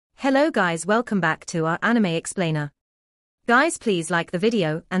Hello guys, welcome back to our anime explainer. Guys, please like the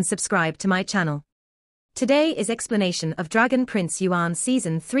video and subscribe to my channel. Today is explanation of Dragon Prince Yuan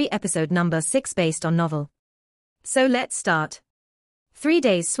Season 3 episode number 6 based on novel. So let's start. 3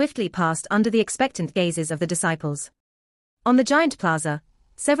 days swiftly passed under the expectant gazes of the disciples. On the giant plaza,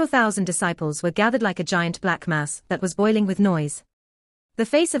 several thousand disciples were gathered like a giant black mass that was boiling with noise. The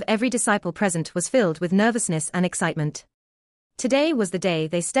face of every disciple present was filled with nervousness and excitement. Today was the day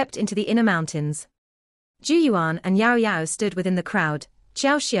they stepped into the inner mountains. Zhu Yuan and Yao Yao stood within the crowd,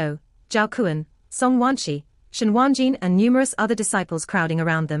 Xiao Xiu, Zhao Kuan, Song Wanxi, Shen Wanjin and numerous other disciples crowding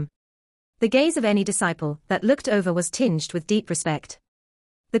around them. The gaze of any disciple that looked over was tinged with deep respect.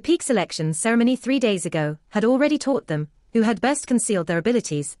 The peak selection ceremony 3 days ago had already taught them who had best concealed their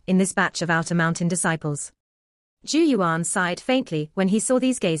abilities in this batch of outer mountain disciples. Zhu Yuan sighed faintly when he saw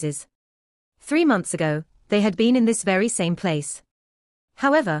these gazes. 3 months ago, they had been in this very same place.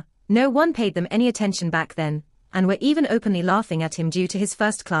 However, no one paid them any attention back then, and were even openly laughing at him due to his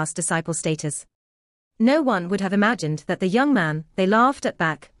first-class disciple status. No one would have imagined that the young man they laughed at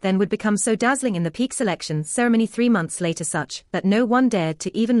back then would become so dazzling in the peak selection ceremony 3 months later, such that no one dared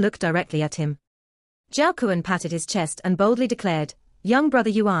to even look directly at him. Zhao Kuan patted his chest and boldly declared, "Young brother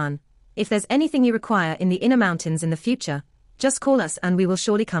Yuan, if there's anything you require in the inner mountains in the future, just call us and we will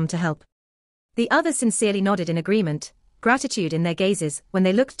surely come to help." The others sincerely nodded in agreement, gratitude in their gazes when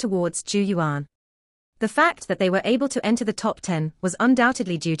they looked towards Zhu Yuan. The fact that they were able to enter the top 10 was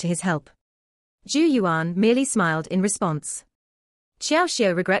undoubtedly due to his help. Zhu Yuan merely smiled in response. Xiao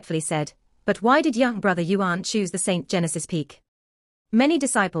Xiu regretfully said, "But why did young brother Yuan choose the Saint Genesis Peak? Many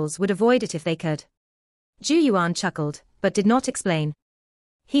disciples would avoid it if they could." Zhu Yuan chuckled, but did not explain.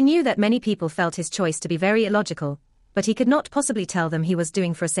 He knew that many people felt his choice to be very illogical, but he could not possibly tell them he was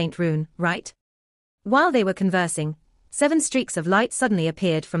doing for a saint rune, right? While they were conversing, 7 streaks of light suddenly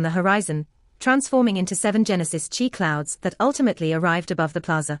appeared from the horizon, transforming into 7 Genesis Chi clouds that ultimately arrived above the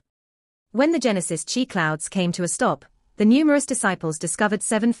plaza. When the Genesis Chi clouds came to a stop, the numerous disciples discovered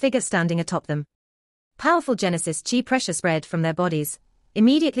 7 figures standing atop them. Powerful Genesis Chi pressure spread from their bodies,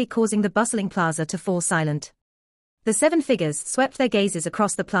 immediately causing the bustling plaza to fall silent. The 7 figures swept their gazes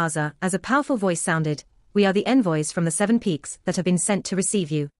across the plaza as a powerful voice sounded, "We are the envoys from the 7 peaks that have been sent to receive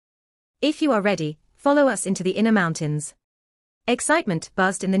you. If you are ready, follow us into the inner mountains." Excitement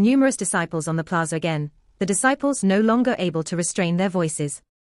buzzed in the numerous disciples on the plaza again, the disciples no longer able to restrain their voices.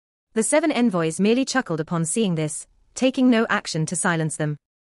 The 7 envoys merely chuckled upon seeing this, taking no action to silence them.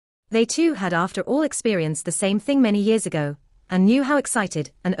 They too had after all experienced the same thing many years ago, and knew how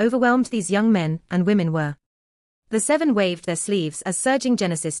excited and overwhelmed these young men and women were. The 7 waved their sleeves as surging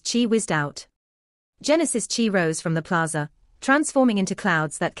Genesis Chi whizzed out. Genesis Chi rose from the plaza, transforming into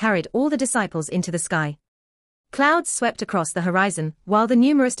clouds that carried all the disciples into the sky. Clouds swept across the horizon, while the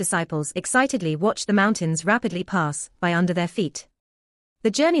numerous disciples excitedly watched the mountains rapidly pass by under their feet.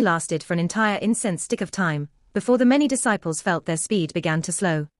 The journey lasted for an entire incense stick of time, before the many disciples felt their speed began to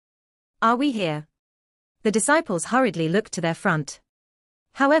slow. "Are we here?" The disciples hurriedly looked to their front.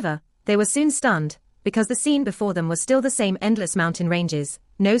 However, they were soon stunned, because the scene before them was still the same endless mountain ranges,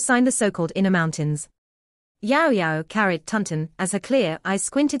 no sign the so-called inner mountains. Yao Yao carried Tunton as her clear eyes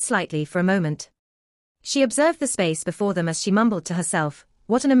squinted slightly for a moment. She observed the space before them as she mumbled to herself,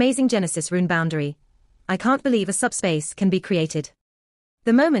 "What an amazing Genesis rune boundary. I can't believe a subspace can be created."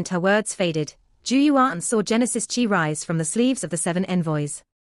 The moment her words faded, Zhu Yuan saw Genesis Chi rise from the sleeves of the 7 envoys.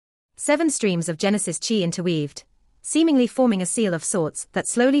 7 streams of Genesis Chi interweaved, seemingly forming a seal of sorts that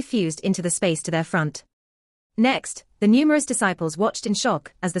slowly fused into the space to their front. Next, the numerous disciples watched in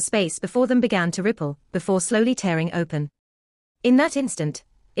shock as the space before them began to ripple, before slowly tearing open. In that instant,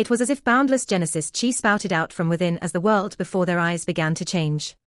 it was as if boundless Genesis Chi spouted out from within as the world before their eyes began to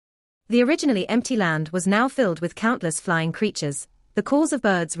change. The originally empty land was now filled with countless flying creatures, the calls of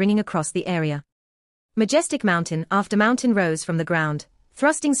birds ringing across the area. Majestic mountain after mountain rose from the ground,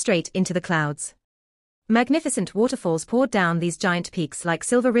 thrusting straight into the clouds. Magnificent waterfalls poured down these giant peaks like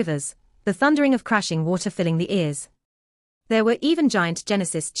silver rivers, the thundering of crashing water filling the ears. There were even giant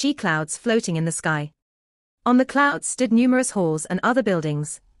Genesis Chi clouds floating in the sky. On the clouds stood numerous halls and other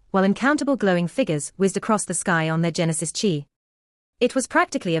buildings, while uncountable glowing figures whizzed across the sky on their Genesis Chi. It was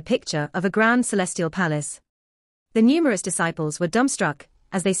practically a picture of a grand celestial palace. The numerous disciples were dumbstruck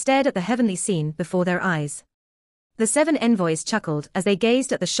as they stared at the heavenly scene before their eyes. The 7 envoys chuckled as they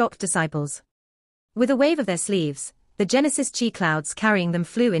gazed at the shocked disciples. With a wave of their sleeves, the Genesis Chi clouds carrying them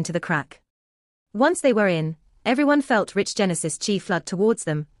flew into the crack. Once they were in, everyone felt rich Genesis Chi flood towards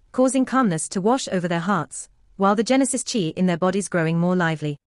them, causing calmness to wash over their hearts, while the Genesis Chi in their bodies growing more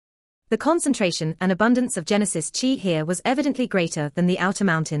lively. The concentration and abundance of Genesis Chi here was evidently greater than the outer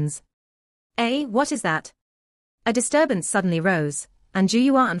mountains. What is that? A disturbance suddenly rose, and Zhu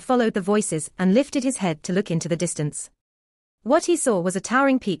Yuan followed the voices and lifted his head to look into the distance. What he saw was a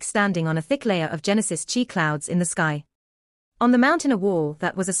towering peak standing on a thick layer of Genesis Chi clouds in the sky. On the mountain a wall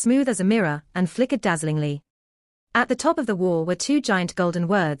that was as smooth as a mirror and flickered dazzlingly. At the top of the wall were two giant golden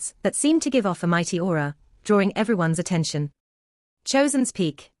words that seemed to give off a mighty aura, drawing everyone's attention. Chosen's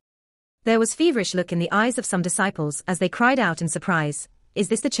Peak. There was feverish look in the eyes of some disciples as they cried out in surprise, "Is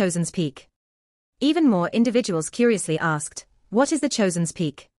this the Chosen's Peak?" Even more individuals curiously asked, "What is the Chosen's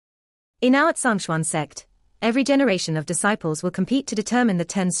Peak?" In our Sangshuan sect, every generation of disciples will compete to determine the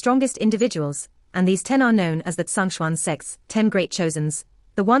 10 strongest individuals, and these 10 are known as the Sangshuan sect's 10 great Chosens,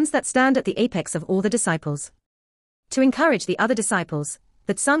 the ones that stand at the apex of all the disciples. To encourage the other disciples,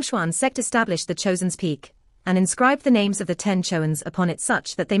 the Sangshuan sect established the Chosen's Peak, and inscribed the names of the 10 Choens upon it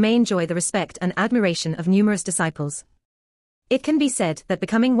such that they may enjoy the respect and admiration of numerous disciples. It can be said that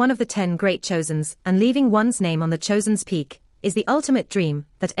becoming one of the 10 great Chosens and leaving one's name on the Chosen's Peak is the ultimate dream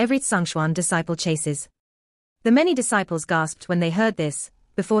that every Sangshuan disciple chases. The many disciples gasped when they heard this,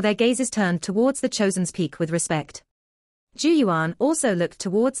 before their gazes turned towards the Chosen's Peak with respect. Zhu Yuan also looked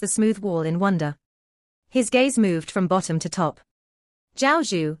towards the smooth wall in wonder. His gaze moved from bottom to top. Zhao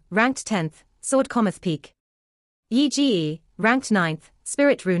Zhu, ranked 10th, Sword Cometh Peak. Yi Ji, ranked 9th,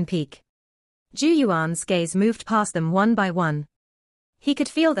 Spirit Rune Peak. Zhu Yuan's gaze moved past them one by one. He could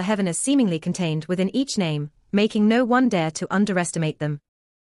feel the heaviness seemingly contained within each name, making no one dare to underestimate them.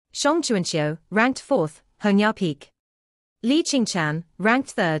 Shong Chuanxiu, ranked 4th, Hongyao Peak. Li Qingchan,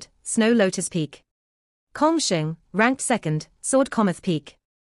 ranked 3rd, Snow Lotus Peak. Kong Sheng, ranked 2nd, Sword Cometh Peak.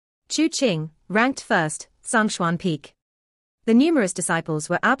 Chu Qing, ranked 1st, Sangshuan Peak. The numerous disciples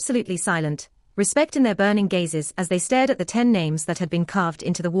were absolutely silent, respect in their burning gazes as they stared at the 10 names that had been carved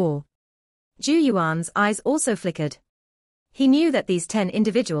into the wall. Zhu Yuan's eyes also flickered. He knew that these 10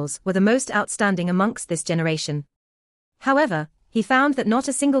 individuals were the most outstanding amongst this generation. However, he found that not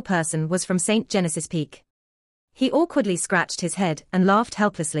a single person was from St. Genesis Peak. He awkwardly scratched his head and laughed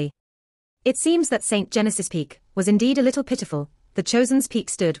helplessly. It seems that St. Genesis Peak was indeed a little pitiful. The Chosen's Peak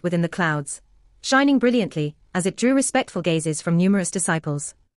stood within the clouds, shining brilliantly, as it drew respectful gazes from numerous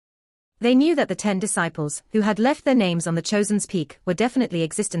disciples. They knew that the 10 disciples who had left their names on the Chosen's Peak were definitely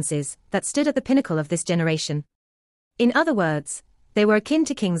existences that stood at the pinnacle of this generation. In other words, they were akin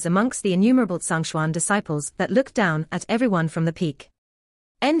to kings amongst the innumerable Sangshuan disciples that looked down at everyone from the peak.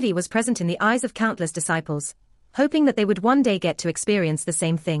 Envy was present in the eyes of countless disciples, hoping that they would one day get to experience the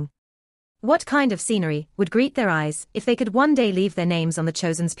same thing. What kind of scenery would greet their eyes if they could one day leave their names on the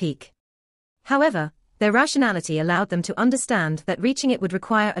Chosen's Peak? However, their rationality allowed them to understand that reaching it would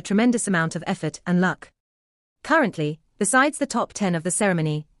require a tremendous amount of effort and luck. Currently, besides the top 10 of the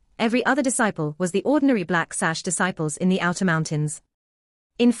ceremony, every other disciple was the ordinary black sash disciples in the outer mountains.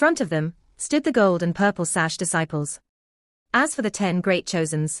 In front of them stood the gold and purple sash disciples. As for the 10 great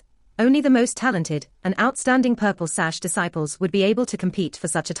Chosens, only the most talented and outstanding purple sash disciples would be able to compete for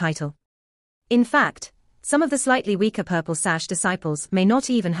such a title. In fact, some of the slightly weaker purple sash disciples may not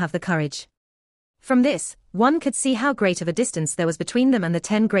even have the courage. From this, one could see how great of a distance there was between them and the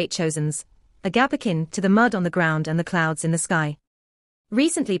 10 great Chosens, a gap akin to the mud on the ground and the clouds in the sky.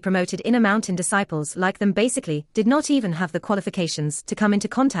 Recently promoted inner mountain disciples like them basically did not even have the qualifications to come into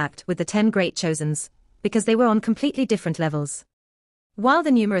contact with the 10 great Chosens, because they were on completely different levels. While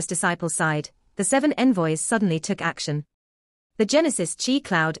the numerous disciples sighed, the 7 envoys suddenly took action. The Genesis Chi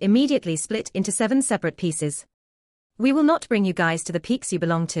cloud immediately split into 7 separate pieces. "We will not bring you guys to the peaks you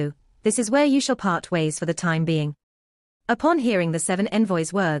belong to. This is where you shall part ways for the time being." Upon hearing the 7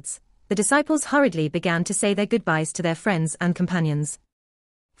 envoys' words, the disciples hurriedly began to say their goodbyes to their friends and companions.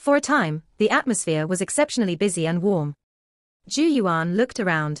 For a time, the atmosphere was exceptionally busy and warm. Zhu Yuan looked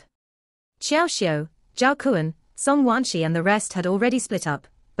around. Qiao Xiu, Zhao Kuan, Song Wanshi and the rest had already split up,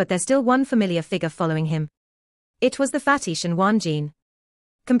 but there's still one familiar figure following him. It was the fatty Shen Wanjin.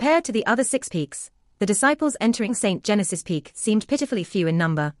 Compared to the other 6 peaks, the disciples entering St. Genesis Peak seemed pitifully few in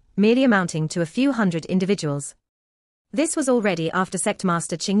number, merely amounting to a few hundred individuals. This was already after Sect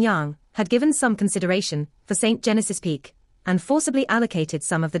Master Qingyang had given some consideration for St. Genesis Peak, and forcibly allocated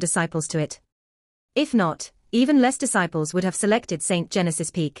some of the disciples to it. If not, even less disciples would have selected St. Genesis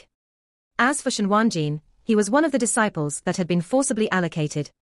Peak. As for Shen Wanjin, he was one of the disciples that had been forcibly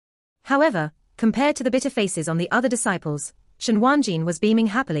allocated. However, compared to the bitter faces on the other disciples, Shen Wanjin was beaming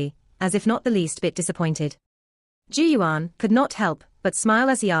happily, as if not the least bit disappointed. Zhu Yuan could not help but smile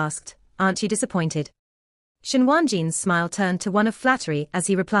as he asked, "Aren't you disappointed?" Shen Wanjin's smile turned to one of flattery as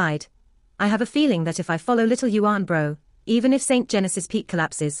he replied, "I have a feeling that if I follow little Yuan bro, even if St. Genesis Peak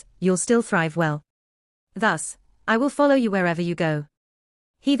collapses, you'll still thrive well. Thus, I will follow you wherever you go.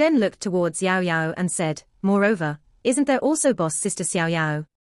 He then looked towards Yao Yao and said, moreover, isn't there also boss sister Xiao Yao?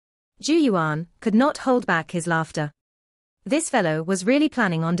 Zhu Yuan could not hold back his laughter. This fellow was really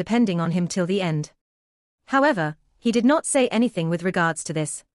planning on depending on him till the end. However, he did not say anything with regards to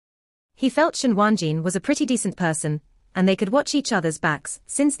this. He felt Shen Wanjin was a pretty decent person, and they could watch each other's backs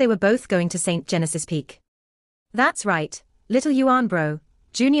since they were both going to St. Genesis Peak. That's right, little Yuan bro,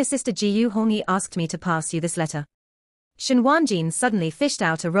 junior sister Ji Yu Hongyi asked me to pass you this letter. Shen Wanjin suddenly fished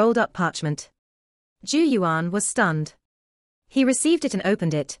out a rolled-up parchment. Zhu Yuan was stunned. He received it and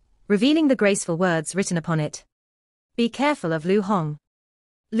opened it, revealing the graceful words written upon it. Be careful of Lu Hong.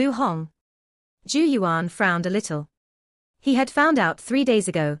 Lu Hong. Zhu Yuan frowned a little. He had found out 3 days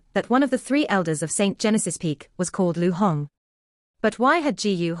ago that one of the 3 elders of St. Genesis Peak was called Lu Hong. But why had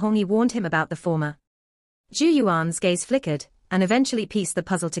Ji Yu Hongyi warned him about the former? Zhu Yuan's gaze flickered, and eventually pieced the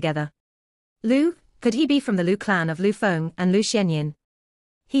puzzle together. Lu, could he be from the Lu clan of Lu Feng and Lu Xianyin?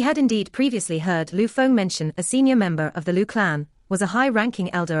 He had indeed previously heard Lu Feng mention a senior member of the Lu clan was a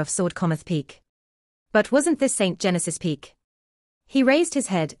high-ranking elder of Sword Cometh Peak. But wasn't this St. Genesis Peak? He raised his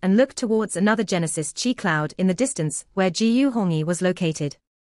head and looked towards another Genesis Chi cloud in the distance where Ji Yu Hongyi was located.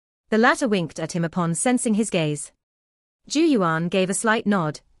 The latter winked at him upon sensing his gaze. Zhu Yuan gave a slight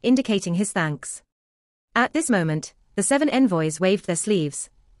nod, indicating his thanks. At this moment, the 7 envoys waved their sleeves,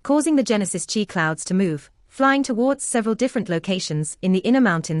 causing the Genesis Chi clouds to move, flying towards several different locations in the inner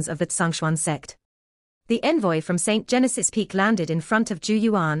mountains of the Tsangshuan sect. The envoy from St. Genesis Peak landed in front of Zhu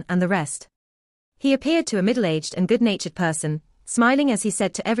Yuan and the rest. He appeared to a middle-aged and good-natured person, smiling as he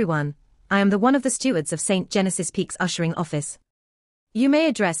said to everyone, I am the one of the stewards of St. Genesis Peak's ushering office. You may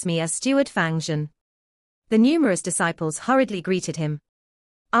address me as Steward Fang Zhen. The numerous disciples hurriedly greeted him.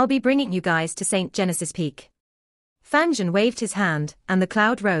 I'll be bringing you guys to St. Genesis Peak. Fang Zhen waved his hand, and the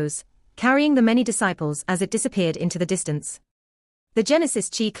cloud rose, carrying the many disciples as it disappeared into the distance. The Genesis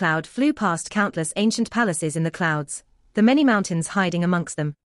Chi cloud flew past countless ancient palaces in the clouds, the many mountains hiding amongst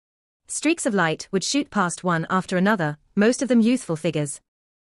them. Streaks of light would shoot past one after another, most of them youthful figures.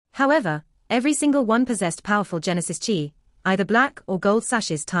 However, every single one possessed powerful Genesis Chi, either black or gold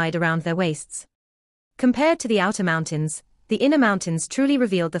sashes tied around their waists. Compared to the outer mountains, the inner mountains truly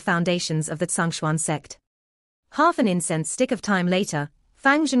revealed the foundations of the Tsangshuan sect. Half an incense stick of time later,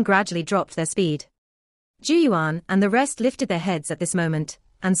 Fang Zhen gradually dropped their speed. Zhu Yuan and the rest lifted their heads at this moment,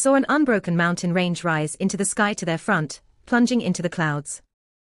 and saw an unbroken mountain range rise into the sky to their front, plunging into the clouds.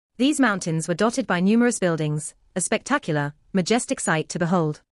 These mountains were dotted by numerous buildings, a spectacular, majestic sight to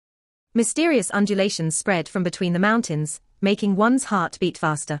behold. Mysterious undulations spread from between the mountains, making one's heart beat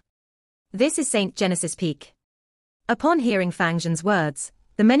faster. This is St. Genesis Peak. Upon hearing Fang Zhen's words,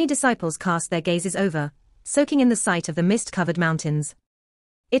 the many disciples cast their gazes over, soaking in the sight of the mist-covered mountains.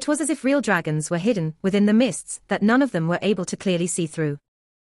 It was as if real dragons were hidden within the mists that none of them were able to clearly see through.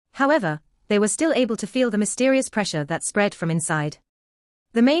 However, they were still able to feel the mysterious pressure that spread from inside.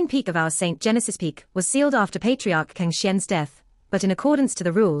 The main peak of our St. Genesis Peak was sealed after Patriarch Kang Xian's death, but in accordance to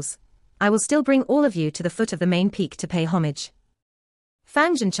the rules, I will still bring all of you to the foot of the main peak to pay homage.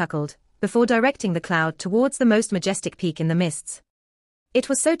 Fang Zhen chuckled, before directing the cloud towards the most majestic peak in the mists. It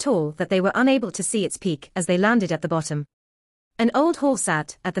was so tall that they were unable to see its peak as they landed at the bottom. An old hall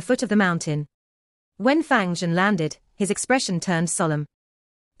sat at the foot of the mountain. When Fang Zhen landed, his expression turned solemn.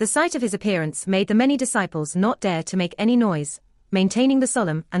 The sight of his appearance made the many disciples not dare to make any noise, maintaining the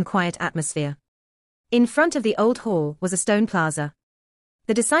solemn and quiet atmosphere. In front of the old hall was a stone plaza.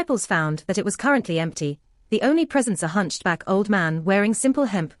 The disciples found that it was currently empty, the only presence a hunched-back old man wearing simple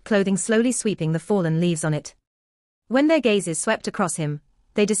hemp clothing slowly sweeping the fallen leaves on it. When their gazes swept across him,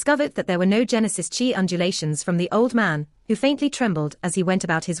 they discovered that there were no Genesis Chi undulations from the old man, who faintly trembled as he went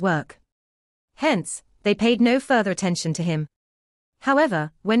about his work. Hence, they paid no further attention to him.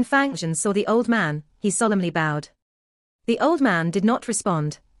 However, when Fang Zhen saw the old man, he solemnly bowed. The old man did not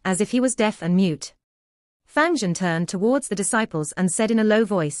respond, as if he was deaf and mute. Fang Zhen turned towards the disciples and said in a low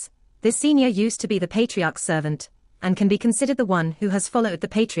voice, "This senior used to be the Patriarch's servant, and can be considered the one who has followed the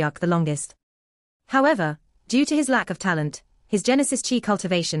Patriarch the longest. However, due to his lack of talent, his Genesis Chi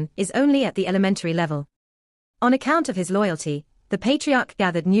cultivation is only at the elementary level. On account of his loyalty, the Patriarch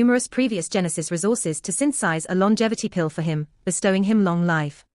gathered numerous previous Genesis resources to synthesize a longevity pill for him, bestowing him long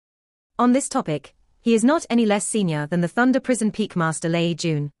life. On this topic, he is not any less senior than the Thunder Prison Peak Master Lei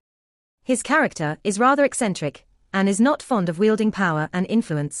Jun. His character is rather eccentric, and is not fond of wielding power and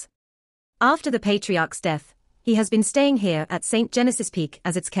influence. After the Patriarch's death, he has been staying here at St. Genesis Peak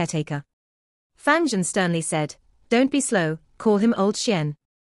as its caretaker." Fang Zhen sternly said, "Don't be slow, call him Old Xian."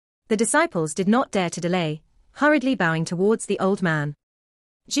 The disciples did not dare to delay, hurriedly bowing towards the old man.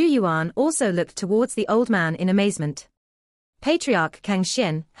 Zhu Yuan also looked towards the old man in amazement. Patriarch Kang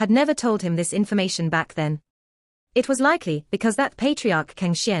Xian had never told him this information back then. It was likely because that Patriarch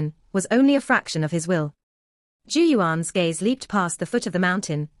Kang Xian was only a fraction of his will. Zhu Yuan's gaze leaped past the foot of the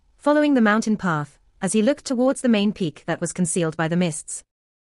mountain, following the mountain path, as he looked towards the main peak that was concealed by the mists.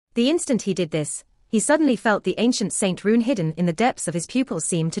 The instant he did this, he suddenly felt the ancient saint rune hidden in the depths of his pupils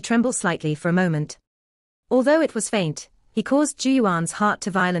seem to tremble slightly for a moment. Although it was faint, he caused Zhu Yuan's heart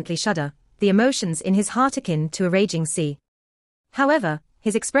to violently shudder, the emotions in his heart akin to a raging sea. However,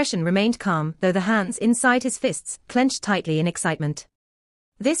 his expression remained calm, though the hands inside his fists clenched tightly in excitement.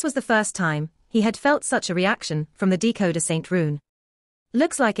 This was the first time he had felt such a reaction from the decoder saint rune.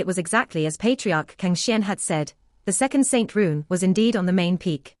 Looks like it was exactly as Patriarch Kang Xian had said, the second saint rune was indeed on the main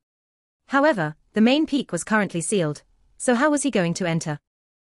peak. However, the main peak was currently sealed, so how was he going to enter?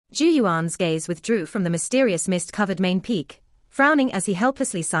 Zhu Yuan's gaze withdrew from the mysterious mist-covered main peak, frowning as he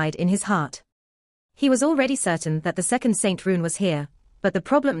helplessly sighed in his heart. He was already certain that the second saint rune was here, but the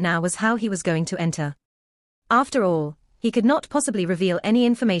problem now was how he was going to enter. After all, he could not possibly reveal any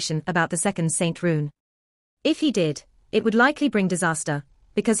information about the second saint rune. If he did, it would likely bring disaster,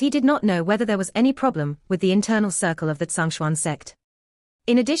 because he did not know whether there was any problem with the internal circle of the Zhongshuan sect.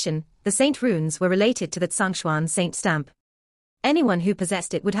 In addition, the saint runes were related to the Zhongshuan saint stamp. Anyone who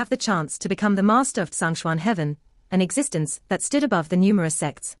possessed it would have the chance to become the master of Zhongshuan heaven, an existence that stood above the numerous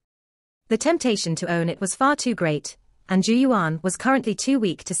sects. The temptation to own it was far too great, and Zhu Yuan was currently too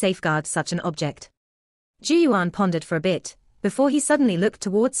weak to safeguard such an object. Zhu Yuan pondered for a bit, before he suddenly looked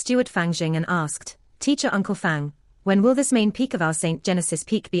towards Steward Fang Jing and asked, "Teacher Uncle Fang, when will this main peak of our Saint Genesis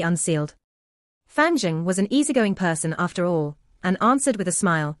peak be unsealed?" Fang Jing was an easygoing person after all, and answered with a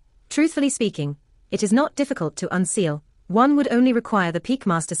smile, "Truthfully speaking, it is not difficult to unseal. One would only require the Peak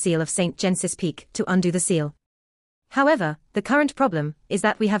Master seal of Saint Genesis Peak to undo the seal. However, the current problem is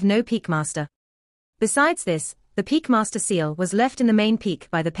that we have no Peak Master. Besides this, the Peak Master seal was left in the main peak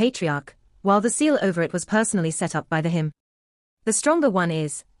by the Patriarch, while the seal over it was personally set up by him. The stronger one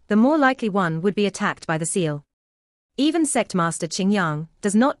is, the more likely one would be attacked by the seal. Even Sect Master Qingyang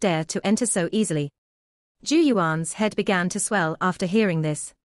does not dare to enter so easily." Zhu Yuan's head began to swell after hearing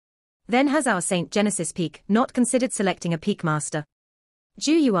this. Then has our Saint Genesis Peak not considered selecting a Peak Master?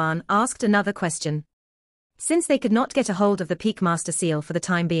 Zhu Yuan asked another question. Since they could not get a hold of the Peak Master seal for the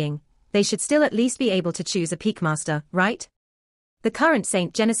time being, they should still at least be able to choose a Peak Master, right? The current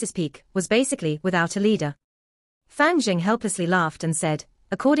Saint Genesis Peak was basically without a leader. Fang Jing helplessly laughed and said,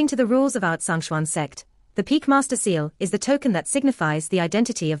 "According to the rules of our Zhongshuan sect, the Peak Master seal is the token that signifies the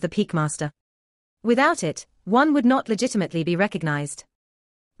identity of the Peak Master. Without it, one would not legitimately be recognized.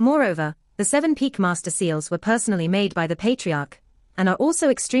 Moreover, the 7 Peak Master seals were personally made by the Patriarch, and are also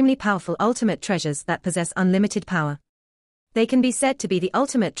extremely powerful ultimate treasures that possess unlimited power. They can be said to be the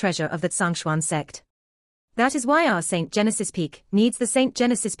ultimate treasure of the Zhongshuan sect. That is why our Saint Genesis Peak needs the Saint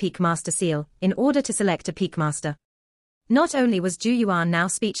Genesis Peak Master seal in order to select a Peak Master." Not only was Zhu Yuan now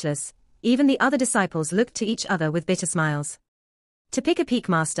speechless, even the other disciples looked to each other with bitter smiles. To pick a Peak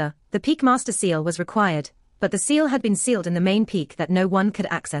Master, the Peak Master seal was required, but the seal had been sealed in the main peak that no one could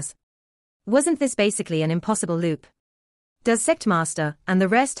access. Wasn't this basically an impossible loop? Does Sect Master and the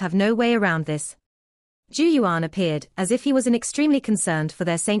rest have no way around this? Zhu Yuan appeared as if he was extremely concerned for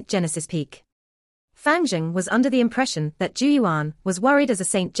their Saint Genesis Peak. Fang Jing was under the impression that Zhu Yuan was worried as a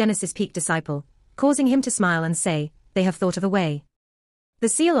Saint Genesis Peak disciple, causing him to smile and say, "They have thought of a way. The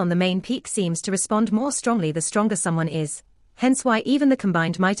seal on the main peak seems to respond more strongly the stronger someone is, hence why even the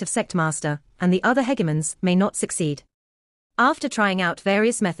combined might of Sect Master and the other hegemons may not succeed." After trying out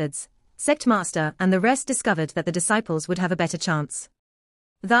various methods, Sect Master and the rest discovered that the disciples would have a better chance.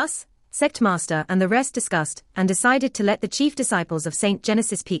 Thus, Sect Master and the rest discussed and decided to let the chief disciples of Saint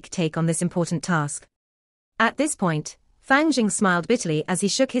Genesis Peak take on this important task. At this point, Fang Jing smiled bitterly as he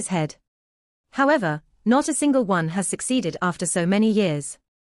shook his head. However, not a single one has succeeded after so many years.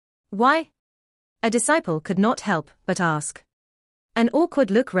 Why? A disciple could not help but ask. An awkward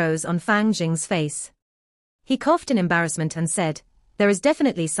look rose on Fang Jing's face. He coughed in embarrassment and said, "There is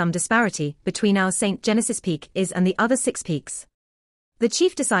definitely some disparity between our Saint Genesis Peak and the other 6 peaks. The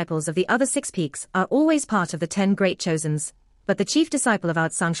chief disciples of the other 6 peaks are always part of the 10 great chosens, but the chief disciple of our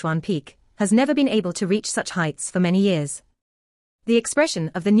Zhongshuan Peak has never been able to reach such heights for many years." The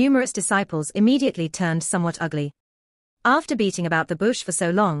expression of the numerous disciples immediately turned somewhat ugly. After beating about the bush for so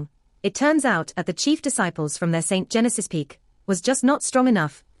long, it turns out that the chief disciples from their Saint Genesis Peak was just not strong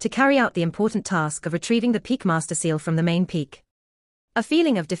enough to carry out the important task of retrieving the Peak Master seal from the main peak. A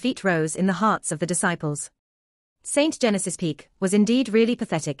feeling of defeat rose in the hearts of the disciples. Saint Genesis Peak was indeed really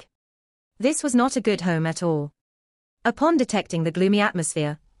pathetic. This was not a good home at all. Upon detecting the gloomy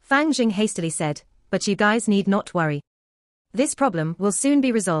atmosphere, Fang Jing hastily said, "But you guys need not worry. This problem will soon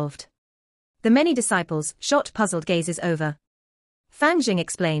be resolved." The many disciples shot puzzled gazes over. Fang Jing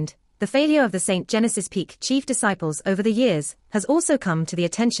explained, "The failure of the St. Genesis Peak chief disciples over the years has also come to the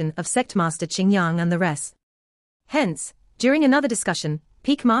attention of Sect Master Qing Yang and the rest. Hence, during another discussion,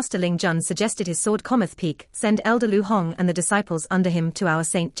 Peak Master Ling Jun suggested his sword Cometh Peak send Elder Lu Hong and the disciples under him to our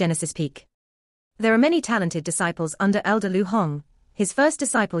St. Genesis Peak. There are many talented disciples under Elder Lu Hong, his first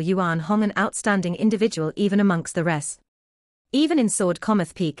disciple Yuan Hong an outstanding individual even amongst the rest. Even in Sword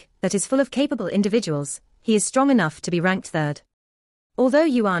Cometh Peak, that is full of capable individuals, he is strong enough to be ranked third. Although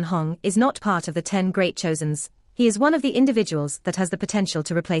Yuan Hong is not part of the 10 Great Chosens, he is one of the individuals that has the potential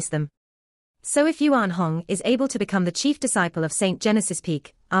to replace them. So if Yuan Hong is able to become the chief disciple of St. Genesis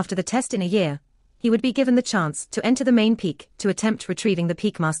Peak, after the test in a year, he would be given the chance to enter the main peak to attempt retrieving the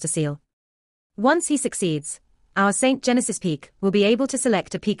Peak Master Seal. Once he succeeds, our St. Genesis Peak will be able to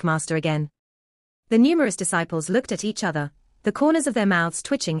select a Peak Master again." The numerous disciples looked at each other, the corners of their mouths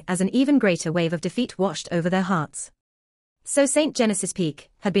twitching as an even greater wave of defeat washed over their hearts. So St. Genesis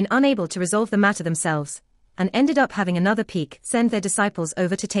Peak had been unable to resolve the matter themselves, and ended up having another peak send their disciples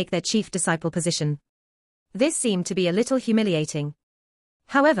over to take their chief disciple position. This seemed to be a little humiliating.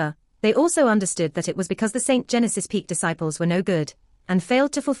 However, they also understood that it was because the St. Genesis Peak disciples were no good, and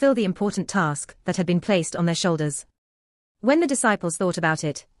failed to fulfill the important task that had been placed on their shoulders. When the disciples thought about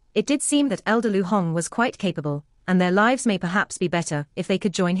it, it did seem that Elder Lu Hong was quite capable, and their lives may perhaps be better if they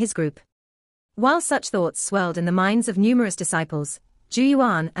could join his group. While such thoughts swelled in the minds of numerous disciples, Zhu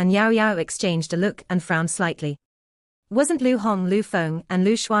Yuan and Yao Yao exchanged a look and frowned slightly. Wasn't Lu Hong Lu Feng and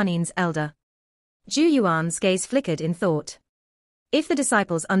Lu Xuanin's elder? Zhu Yuan's gaze flickered in thought. If the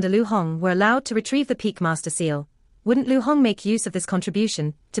disciples under Lu Hong were allowed to retrieve the Peak Master Seal, wouldn't Lu Hong make use of this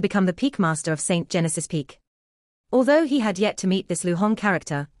contribution to become the Peak Master of St. Genesis Peak? Although he had yet to meet this Lu Hong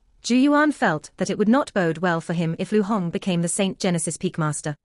character, Zhu Yuan felt that it would not bode well for him if Lu Hong became the St. Genesis Peak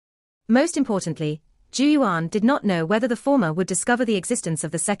Master. Most importantly, Zhu Yuan did not know whether the former would discover the existence of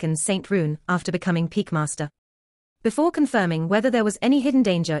the second Saint Rune after becoming Peak Master. Before confirming whether there was any hidden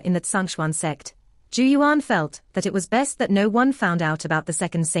danger in the Tsangshuan sect, Zhu Yuan felt that it was best that no one found out about the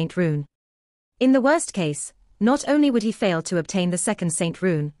second Saint Rune. In the worst case, not only would he fail to obtain the second Saint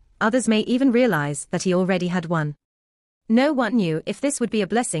Rune, others may even realize that he already had one. No one knew if this would be a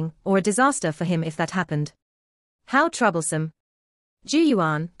blessing or a disaster for him if that happened. How troublesome. Zhu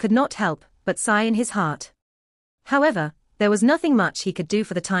Yuan could not help but sigh in his heart. However, there was nothing much he could do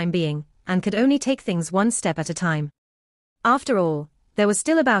for the time being, and could only take things one step at a time. After all, there was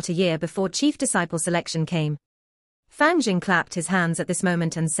still about a year before chief disciple selection came. Fang Jing clapped his hands at this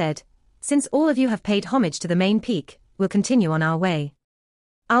moment and said, "Since all of you have paid homage to the main peak, we'll continue on our way.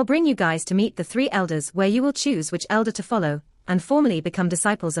 I'll bring you guys to meet the 3 elders where you will choose which elder to follow, and formally become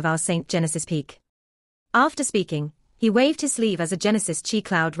disciples of our St. Genesis Peak." After speaking, he waved his sleeve as a Genesis Chi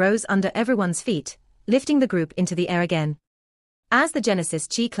cloud rose under everyone's feet, lifting the group into the air again. As the Genesis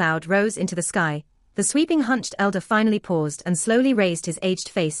Chi cloud rose into the sky, the sweeping hunched elder finally paused and slowly raised his aged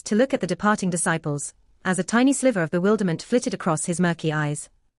face to look at the departing disciples, as a tiny sliver of bewilderment flitted across his murky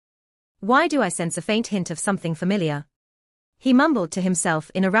eyes. "Why do I sense a faint hint of something familiar?" he mumbled to himself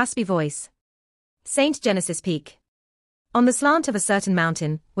in a raspy voice. St. Genesis Peak. On the slant of a certain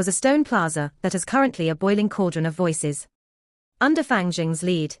mountain was a stone plaza that is currently a boiling cauldron of voices. Under Fang Jing's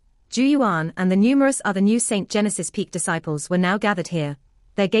lead, Zhu Yuan and the numerous other new St. Genesis Peak disciples were now gathered here,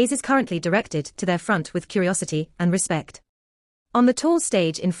 their gazes currently directed to their front with curiosity and respect. On the tall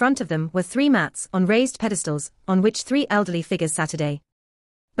stage in front of them were 3 mats on raised pedestals, on which 3 elderly figures sat today.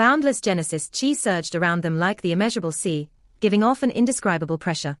 Boundless Genesis Chi surged around them like the immeasurable sea, giving off an indescribable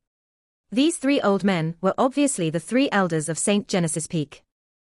pressure. These 3 old men were obviously the 3 elders of St. Genesis Peak.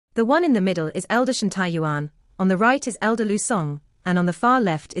 The one in the middle is Elder Shantai Yuan, on the right is Elder Lu Song, and on the far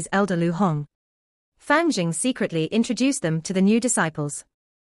left is Elder Lu Hong. Fang Jing secretly introduced them to the new disciples.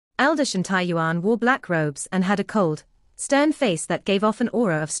 Elder Shantai Yuan wore black robes and had a cold, stern face that gave off an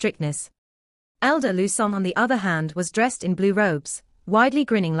aura of strictness. Elder Lu Song on the other hand was dressed in blue robes, widely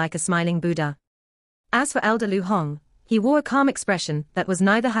grinning like a smiling Buddha. As for Elder Lu Hong, he wore a calm expression that was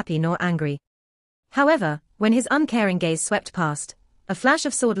neither happy nor angry. However, when his uncaring gaze swept past, a flash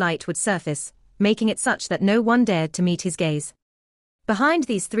of sword light would surface, making it such that no one dared to meet his gaze. Behind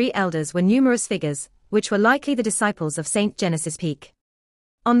these 3 elders were numerous figures, which were likely the disciples of St. Genesis Peak.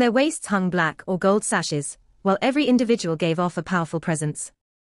 On their waists hung black or gold sashes, while every individual gave off a powerful presence.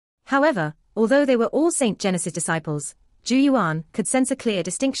 However, although they were all St. Genesis disciples, Zhu Yuan could sense a clear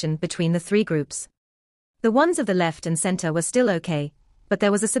distinction between the 3 groups. The ones of the left and center were still okay, but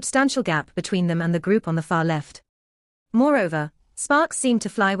there was a substantial gap between them and the group on the far left. Moreover, sparks seemed to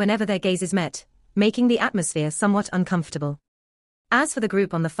fly whenever their gazes met, making the atmosphere somewhat uncomfortable. As for the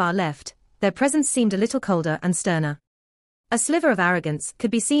group on the far left, their presence seemed a little colder and sterner. A sliver of arrogance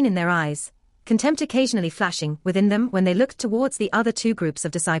could be seen in their eyes, contempt occasionally flashing within them when they looked towards the other two groups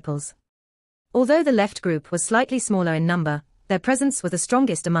of disciples. Although the left group was slightly smaller in number, their presence was the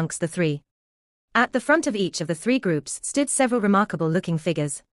strongest amongst the three. At the front of each of the three groups stood several remarkable-looking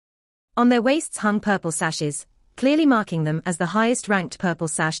figures. On their waists hung purple sashes, clearly marking them as the highest-ranked purple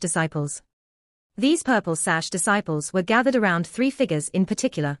sash disciples. These purple sash disciples were gathered around three figures in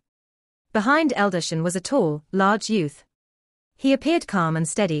particular. Behind Elder Shen was a tall, large youth. He appeared calm and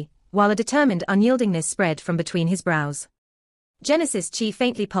steady, while a determined unyieldingness spread from between his brows. Genesis Chi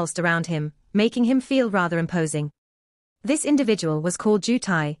faintly pulsed around him, making him feel rather imposing. This individual was called Ju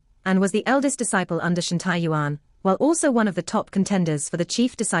Tai, and was the eldest disciple under Shen Yuan, while also one of the top contenders for the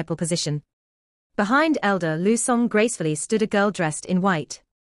chief disciple position. Behind Elder Lu Song gracefully stood a girl dressed in white.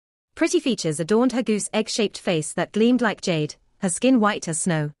 Pretty features adorned her goose egg-shaped face that gleamed like jade, her skin white as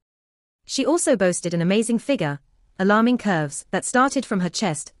snow. She also boasted an amazing figure, alarming curves that started from her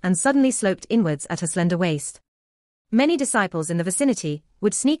chest and suddenly sloped inwards at her slender waist. Many disciples in the vicinity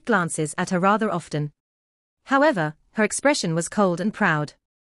would sneak glances at her rather often. However, her expression was cold and proud.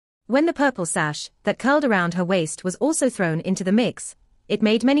 When the purple sash that curled around her waist was also thrown into the mix, it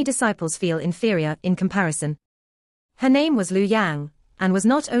made many disciples feel inferior in comparison. Her name was Lu Yang, and was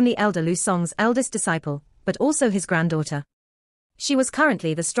not only Elder Lu Song's eldest disciple, but also his granddaughter. She was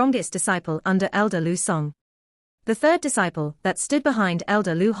currently the strongest disciple under Elder Lu Song. The third disciple that stood behind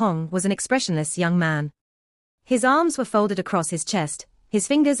Elder Lu Hong was an expressionless young man. His arms were folded across his chest, his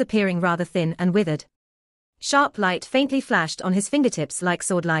fingers appearing rather thin and withered. Sharp light faintly flashed on his fingertips like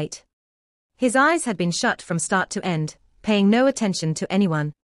sword light. His eyes had been shut from start to end, paying no attention to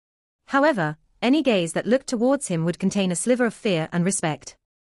anyone. However, any gaze that looked towards him would contain a sliver of fear and respect.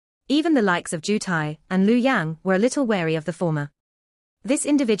 Even the likes of Ju Tai and Lu Yang were a little wary of the former. This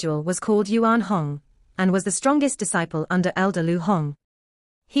individual was called Yuan Hong, and was the strongest disciple under Elder Lu Hong.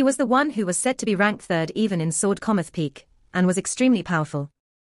 He was the one who was said to be ranked third even in Sword Cometh Peak, and was extremely powerful.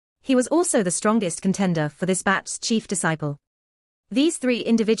 He was also the strongest contender for this batch's chief disciple. These three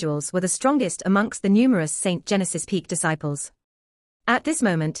individuals were the strongest amongst the numerous St. Genesis Peak disciples. At this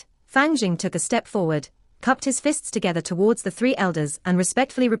moment, Fang Jing took a step forward, cupped his fists together towards the three elders and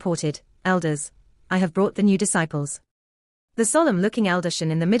respectfully reported, "Elders, I have brought the new disciples." The solemn-looking Elder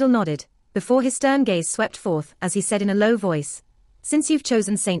Shen in the middle nodded, before his stern gaze swept forth as he said in a low voice, "Since you've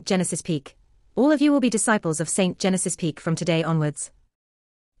chosen St. Genesis Peak, all of you will be disciples of St. Genesis Peak from today onwards.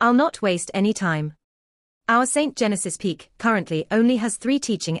 I'll not waste any time. Our St. Genesis Peak currently only has 3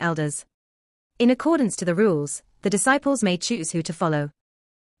 teaching elders. In accordance to the rules, the disciples may choose who to follow."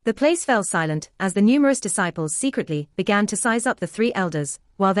 The place fell silent as the numerous disciples secretly began to size up the 3 elders,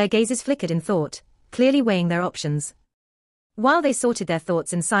 while their gazes flickered in thought, clearly weighing their options. While they sorted their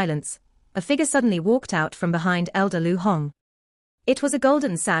thoughts in silence, a figure suddenly walked out from behind Elder Lu Hong. It was a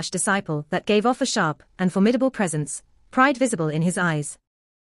golden sash disciple that gave off a sharp and formidable presence, pride visible in his eyes.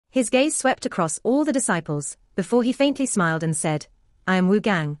 His gaze swept across all the disciples, before he faintly smiled and said, "I am Wu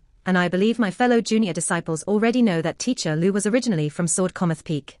Gang, and I believe my fellow junior disciples already know that teacher Lu was originally from Sword Cometh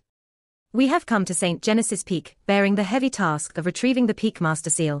Peak. We have come to St. Genesis Peak, bearing the heavy task of retrieving the Peak Master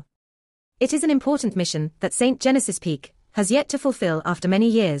Seal. It is an important mission that St. Genesis Peak has yet to fulfill after many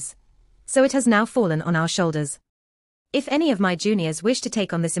years, so it has now fallen on our shoulders. If any of my juniors wish to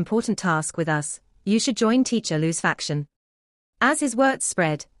take on this important task with us, you should join teacher Lu's faction." As his words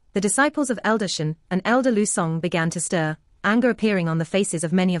spread, the disciples of Elder Shen and Elder Lu Song began to stir, anger appearing on the faces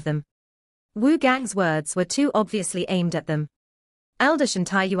of many of them. Wu Gang's words were too obviously aimed at them. Elder Shen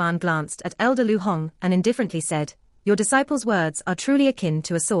Yuan glanced at Elder Lu Hong and indifferently said, "Your disciples' words are truly akin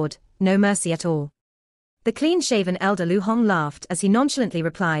to a sword, no mercy at all." The clean-shaven Elder Lu Hong laughed as he nonchalantly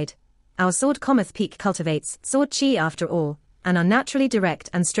replied, "Our Sword Cometh Peak cultivates sword chi after all, and are naturally direct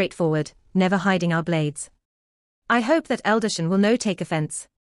and straightforward, never hiding our blades. I hope that Elder Shen will no take offense."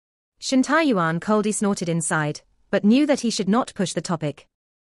 Shen Yuan coldly snorted inside, but knew that he should not push the topic.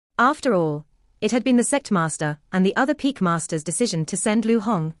 After all, it had been the sect master and the other peak masters' decision to send Lu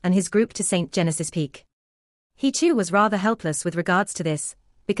Hong and his group to St. Genesis Peak. He too was rather helpless with regards to this,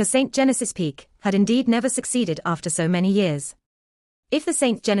 because St. Genesis Peak had indeed never succeeded after so many years. If the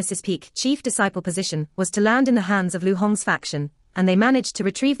St. Genesis Peak chief disciple position was to land in the hands of Lu Hong's faction, and they managed to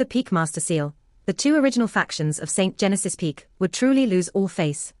retrieve the Peak Master Seal, the 2 original factions of St. Genesis Peak would truly lose all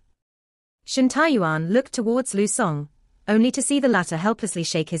face. Shen Yuan looked towards Lu Song, only to see the latter helplessly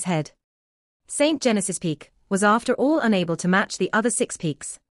shake his head. St. Genesis Peak was after all unable to match the other 6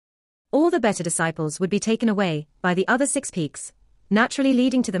 peaks. All the better disciples would be taken away by the other 6 peaks, naturally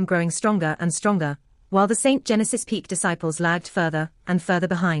leading to them growing stronger and stronger, while the Saint Genesis Peak disciples lagged further and further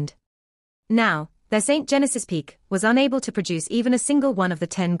behind. Now, their Saint Genesis Peak was unable to produce even a single one of the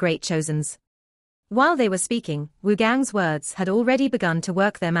 10 great chosens. While they were speaking, Wu Gang's words had already begun to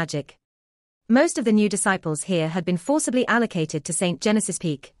work their magic. Most of the new disciples here had been forcibly allocated to Saint Genesis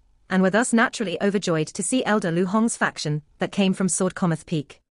Peak, and were thus naturally overjoyed to see Elder Lu Hong's faction that came from Sword Cometh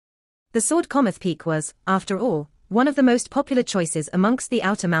Peak. The Sword Cometh Peak was, after all, one of the most popular choices amongst the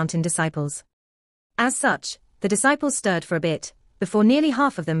Outer Mountain disciples. As such, the disciples stirred for a bit, before nearly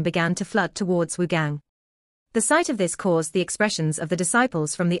half of them began to flood towards Wu Gang. The sight of this caused the expressions of the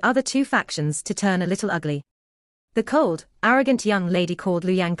disciples from the other 2 factions to turn a little ugly. The cold, arrogant young lady called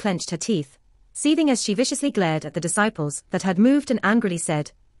Lu Yang clenched her teeth, seething as she viciously glared at the disciples that had moved and angrily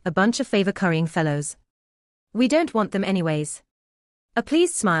said, "A bunch of favor-currying fellows. We don't want them anyways." A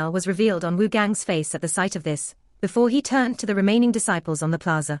pleased smile was revealed on Wu Gang's face at the sight of this, before he turned to the remaining disciples on the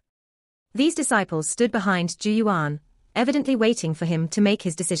plaza. These disciples stood behind Zhu Yuan, evidently waiting for him to make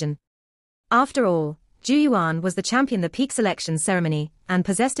his decision. After all, Zhu Yuan was the champion the peak selection ceremony and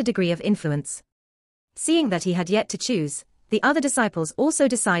possessed a degree of influence. Seeing that he had yet to choose, the other disciples also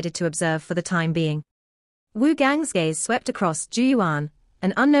decided to observe for the time being. Wu Gang's gaze swept across Zhu Yuan,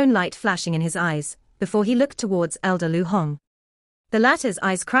 an unknown light flashing in his eyes, before he looked towards Elder Lu Hong. The latter's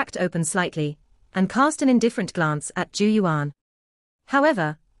eyes cracked open slightly, and cast an indifferent glance at Zhu Yuan.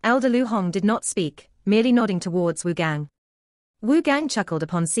 However, Elder Lu Hong did not speak, merely nodding towards Wu Gang. Wu Gang chuckled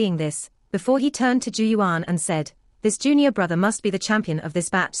upon seeing this, before he turned to Zhu Yuan and said, "This junior brother must be the champion of this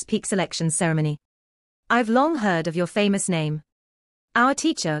batch's peak selection ceremony. I've long heard of your famous name. Our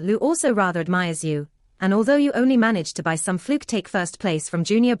teacher Lu also rather admires you, and although you only managed to by some fluke take first place from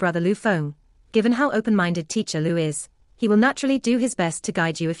junior brother Lu Feng, given how open-minded teacher Lu is, he will naturally do his best to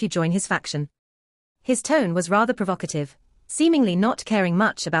guide you if you join his faction." His tone was rather provocative, seemingly not caring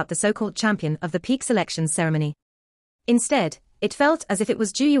much about the so-called champion of the peak selection ceremony. Instead, it felt as if it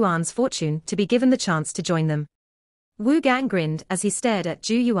was Zhu Yuan's fortune to be given the chance to join them. Wu Gang grinned as he stared at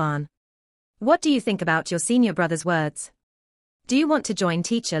Zhu Yuan. "What do you think about your senior brother's words? Do you want to join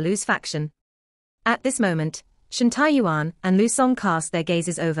teacher Lu's faction?" At this moment, Shen Taiyuan and Lu Song cast their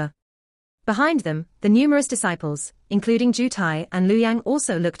gazes over. Behind them, the numerous disciples, including Zhu Tai and Lu Yang,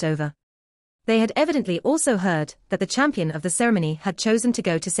 also looked over. They had evidently also heard that the champion of the ceremony had chosen to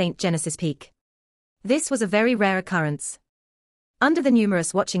go to St. Genesis Peak. This was a very rare occurrence. Under the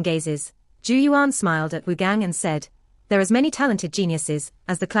numerous watching gazes, Zhu Yuan smiled at Wu Gang and said, "There are as many talented geniuses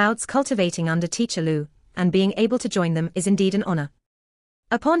as the clouds cultivating under teacher Lu, and being able to join them is indeed an honor."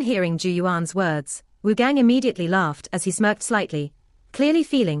 Upon hearing Zhu Yuan's words, Wu Gang immediately laughed as he smirked slightly, clearly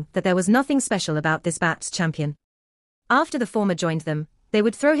feeling that there was nothing special about this bat's champion. After the former joined them, they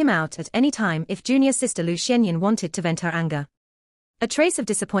would throw him out at any time if junior sister Lu Xianyan wanted to vent her anger. A trace of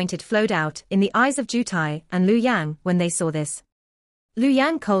disappointed flowed out in the eyes of Zhu Tai and Lu Yang when they saw this. Lu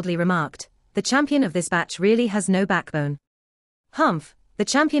Yang coldly remarked, "The champion of this batch really has no backbone." Humph, the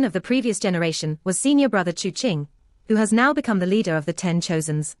champion of the previous generation was senior brother Chu Qing, who has now become the leader of the 10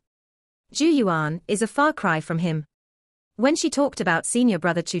 chosens. Zhu Yuan is a far cry from him. When she talked about senior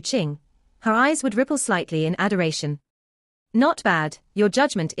brother Chu Qing, her eyes would ripple slightly in adoration. "Not bad, your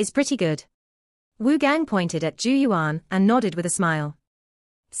judgment is pretty good." Wu Gang pointed at Zhu Yuan and nodded with a smile.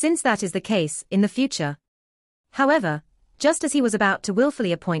 "Since that is the case in the future." However, just as he was about to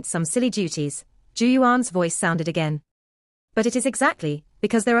willfully appoint some silly duties, Zhu Yuan's voice sounded again. "But it is exactly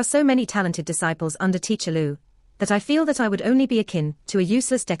because there are so many talented disciples under teacher Lu, that I feel that I would only be akin to a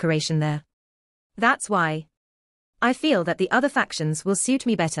useless decoration there. That's why I feel that the other factions will suit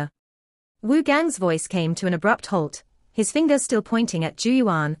me better." Wu Gang's voice came to an abrupt halt, his fingers still pointing at Zhu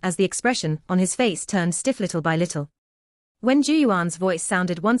Yuan as the expression on his face turned stiff little by little. When Zhu Yuan's voice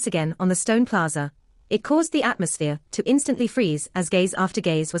sounded once again on the stone plaza, it caused the atmosphere to instantly freeze as gaze after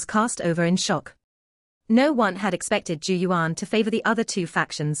gaze was cast over in shock. No one had expected Zhu Yuan to favor the other 2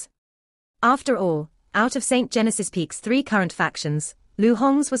 factions. After all, out of St. Genesis Peak's 3 current factions, Lu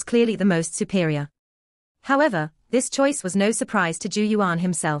Hong's was clearly the most superior. However, this choice was no surprise to Zhu Yuan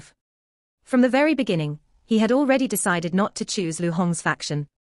himself. From the very beginning, he had already decided not to choose Lu Hong's faction.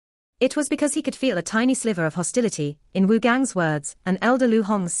 It was because he could feel a tiny sliver of hostility in Wu Gang's words and Elder Lu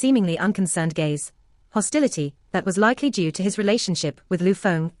Hong's seemingly unconcerned gaze, hostility that was likely due to his relationship with Lu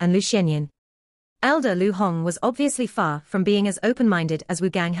Feng and Lu Xianyan. Elder Lu Hong was obviously far from being as open-minded as Wu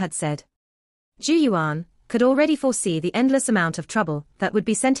Gang had said. Zhu Yuan could already foresee the endless amount of trouble that would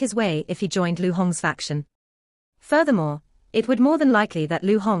be sent his way if he joined Lu Hong's faction. Furthermore, It would more than likely that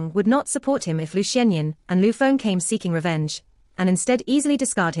Lu Hong would not support him if Lu Xianyan and Lu Feng came seeking revenge, and instead easily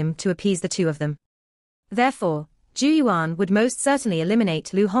discard him to appease the two of them. Therefore, Zhu Yuan would most certainly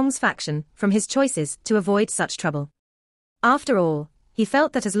eliminate Lu Hong's faction from his choices to avoid such trouble. After all, he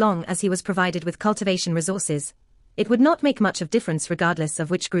felt that as long as he was provided with cultivation resources, it would not make much of difference regardless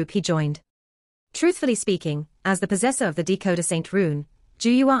of which group he joined. Truthfully speaking, as the possessor of the Decoder Saint Rune,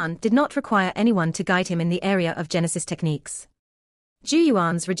 Zhu Yuan did not require anyone to guide him in the area of Genesis techniques. Zhu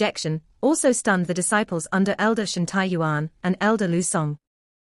Yuan's rejection also stunned the disciples under Elder Shantai Yuan and Elder Lu Song.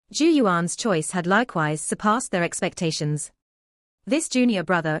 Zhu Yuan's choice had likewise surpassed their expectations. This junior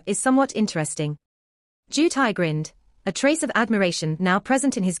brother is somewhat interesting. Zhu Tai grinned, a trace of admiration now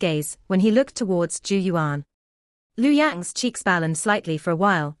present in his gaze when he looked towards Zhu Yuan. Lu Yang's cheeks bowed slightly for a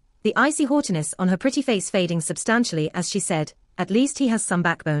while, the icy haughtiness on her pretty face fading substantially as she said, "At least he has some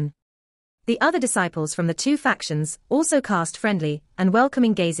backbone." The other disciples from the two factions also cast friendly and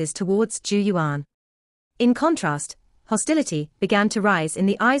welcoming gazes towards Zhu Yuan. In contrast, hostility began to rise in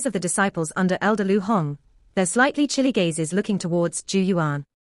the eyes of the disciples under Elder Lu Hong, their slightly chilly gazes looking towards Zhu Yuan.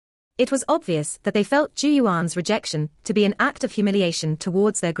 It was obvious that they felt Zhu Yuan's rejection to be an act of humiliation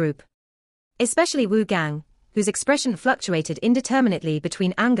towards their group. Especially Wu Gang, whose expression fluctuated indeterminately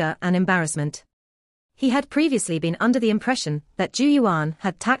between anger and embarrassment. He had previously been under the impression that Zhu Yuan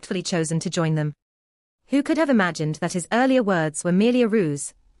had tactfully chosen to join them. Who could have imagined that his earlier words were merely a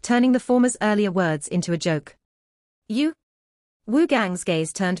ruse, turning the former's earlier words into a joke? You? Wu Gang's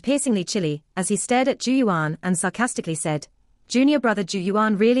gaze turned piercingly chilly as he stared at Zhu Yuan and sarcastically said, "Junior brother Zhu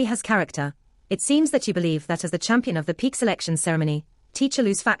Yuan really has character. It seems that you believe that as the champion of the peak selection ceremony, Teacher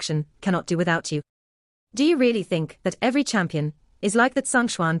Lu's faction cannot do without you. Do you really think that every champion is like that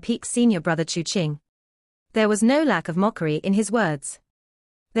Zhongshuan Peak's senior brother Chu Qing?" There was no lack of mockery in his words.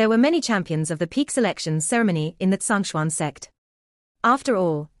 There were many champions of the peak selection ceremony in the Zhongshuan sect. After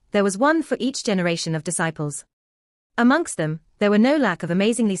all, there was one for each generation of disciples. Amongst them, there were no lack of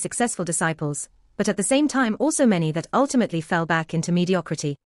amazingly successful disciples, but at the same time also many that ultimately fell back into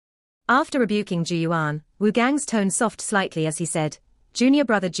mediocrity. After rebuking Zhu Yuan, Wu Gang's tone softened slightly as he said, "Junior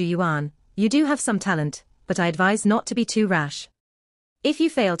brother Zhu Yuan, you do have some talent, but I advise not to be too rash. If you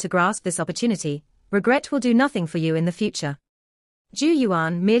fail to grasp this opportunity, regret will do nothing for you in the future." Zhu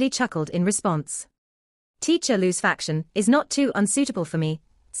Yuan merely chuckled in response. "Teacher Lu's faction is not too unsuitable for me.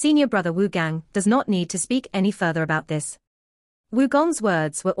 Senior brother Wu Gang does not need to speak any further about this." Wu Gong's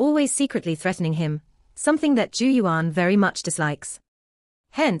words were always secretly threatening him, something that Zhu Yuan very much dislikes.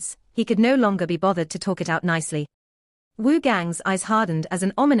 Hence, he could no longer be bothered to talk it out nicely. Wu Gang's eyes hardened as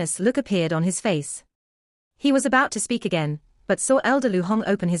an ominous look appeared on his face. He was about to speak again, but saw Elder Lu Hong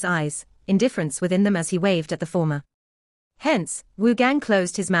open his eyes, indifference within them as he waved at the former. Hence, Wu Gang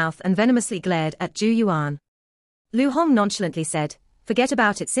closed his mouth and venomously glared at Zhu Yuan. Lu Hong nonchalantly said, "Forget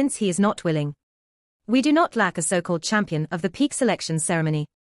about it since he is not willing. We do not lack a so-called champion of the peak selection ceremony."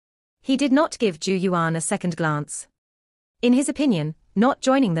 He did not give Zhu Yuan a second glance. In his opinion, not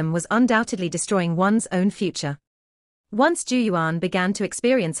joining them was undoubtedly destroying one's own future. Once Zhu Yuan began to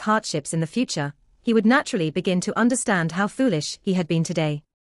experience hardships in the future, he would naturally begin to understand how foolish he had been today.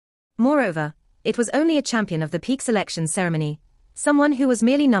 Moreover, it was only a champion of the peak selection ceremony, someone who was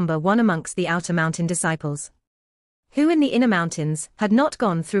merely number one amongst the outer mountain disciples. Who in the inner mountains had not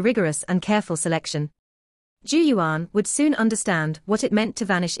gone through rigorous and careful selection. Zhu Yuan would soon understand what it meant to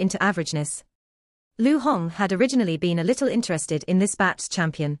vanish into averageness. Lu Hong had originally been a little interested in this batch's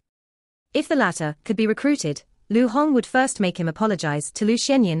champion. If the latter could be recruited, Lu Hong would first make him apologize to Lu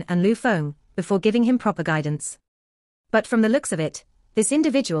Xianyan and Lu Feng, before giving him proper guidance. But from the looks of it, this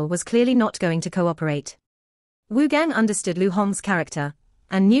individual was clearly not going to cooperate. Wu Gang understood Lu Hong's character,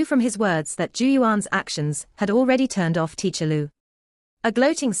 and knew from his words that Zhu Yuan's actions had already turned off Teacher Lu. A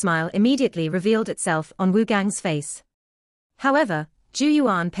gloating smile immediately revealed itself on Wu Gang's face. However, Zhu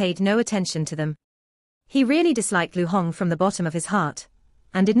Yuan paid no attention to them. He really disliked Lu Hong from the bottom of his heart,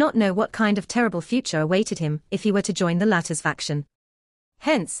 and did not know what kind of terrible future awaited him if he were to join the latter's faction.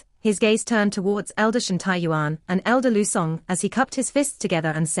 Hence, his gaze turned towards Elder Shantai Yuan and Elder Lu Song as he cupped his fists together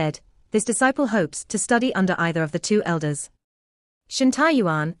and said, "This disciple hopes to study under either of the two elders." Shantai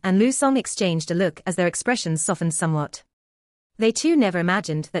Yuan and Lu Song exchanged a look as their expressions softened somewhat. They too never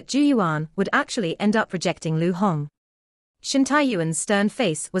imagined that Zhu Yuan would actually end up rejecting Lu Hong. Shantai Yuan's stern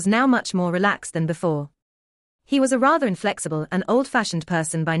face was now much more relaxed than before. He was a rather inflexible and old-fashioned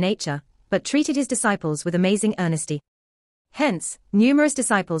person by nature, but treated his disciples with amazing earnesty. Hence, numerous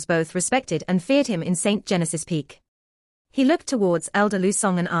disciples both respected and feared him in St. Genesis Peak. He looked towards Elder Lu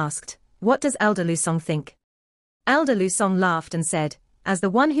Song and asked, "What does Elder Lu Song think?" Elder Lu Song laughed and said, "As the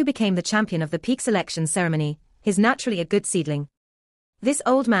one who became the champion of the peak selection ceremony, he's naturally a good seedling. This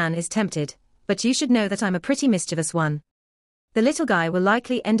old man is tempted, but you should know that I'm a pretty mischievous one. The little guy will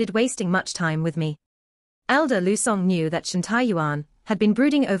likely ended wasting much time with me. Elder Lu Song knew that Shantai Yuan had been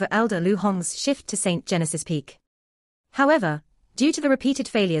brooding over Elder Lu Hong's shift to St. Genesis Peak. However, due to the repeated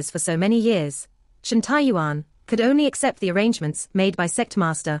failures for so many years, Shantai Yuan could only accept the arrangements made by Sect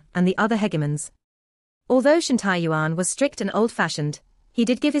Master and the other hegemons. Although Shantai Yuan was strict and old-fashioned, he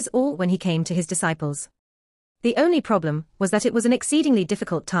did give his all when he came to his disciples. The only problem was that it was an exceedingly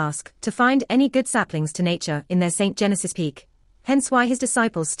difficult task to find any good saplings to nature in their St. Genesis Peak, hence why his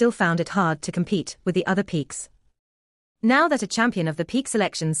disciples still found it hard to compete with the other peaks. Now that a champion of the peak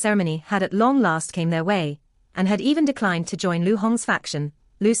selection ceremony had at long last came their way, and had even declined to join Lu Hong's faction,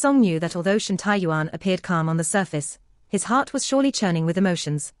 Lu Song knew that although Shantai Yuan appeared calm on the surface, his heart was surely churning with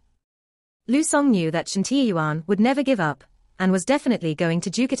emotions. Lu Song knew that Shantai Yuan would never give up, and was definitely going to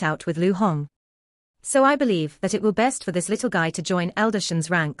duke it out with Lu Hong. So I believe that it will best for this little guy to join Elder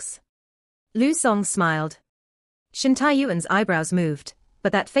Shan's ranks. Lu Song smiled. Shantai Yuan's eyebrows moved,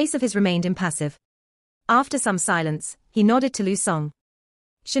 but that face of his remained impassive. After some silence, he nodded to Lu Song.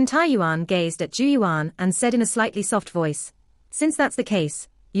 Shantai Yuan gazed at Zhu Yuan and said in a slightly soft voice, "Since that's the case,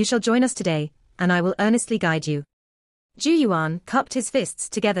 you shall join us today, and I will earnestly guide you." Zhu Yuan cupped his fists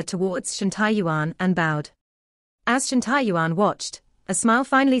together towards Shantai Yuan and bowed. As Shantai Yuan watched, a smile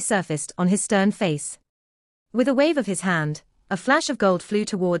finally surfaced on his stern face. With a wave of his hand, a flash of gold flew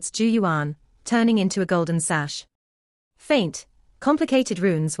towards Zhu Yuan, turning into a golden sash. Faint, complicated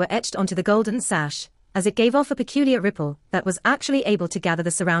runes were etched onto the golden sash, as it gave off a peculiar ripple that was actually able to gather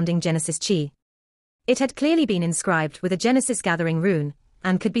the surrounding Genesis chi. It had clearly been inscribed with a Genesis gathering rune,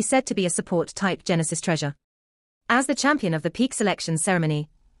 and could be said to be a support-type Genesis treasure. As the champion of the peak selection ceremony,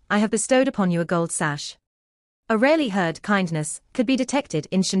 I have bestowed upon you a gold sash. A rarely heard kindness could be detected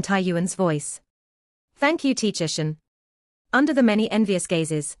in Shantai Yuan's voice. Thank you, Teacher Shan. Under the many envious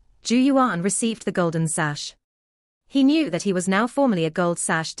gazes, Zhu Yuan received the golden sash. He knew that he was now formally a gold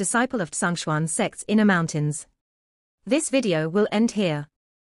sash disciple of Tsangshuan sect's inner mountains. This video will end here.